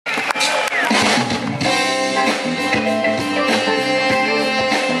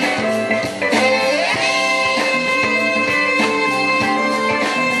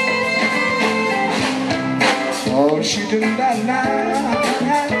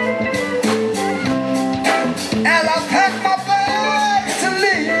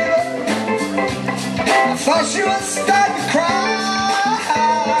she would start to cry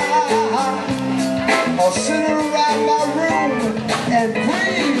or sit around my room and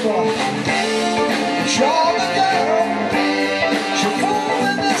grieve. She all the girl, she fooled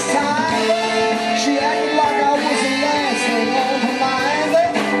me this time. She acted like I was the last thing on her mind.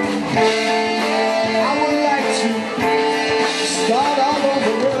 I would like to start all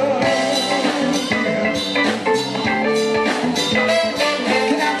over again.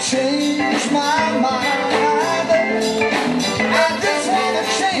 Can I change my mind? I just want to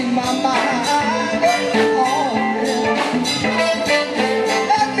change my mind. Oh, yeah.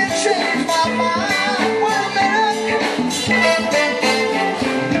 Let me change my mind. Wait a minute.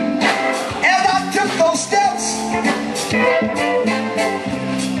 As I took those steps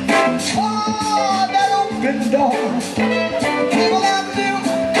toward that open door, people I knew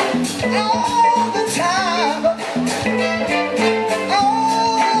all the time. Oh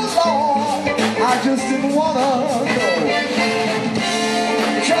Lord, I just didn't want to go.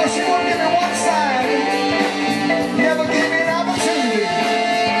 Because she won't give me one sign, never give me an opportunity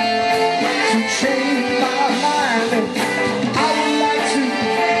to change my mind. I would like to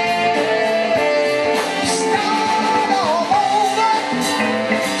start all over,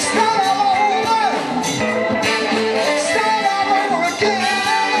 start all over, start all over again.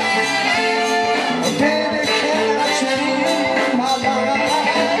 Baby, can I change my mind?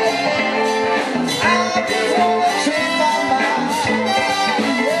 I just want to change my mind.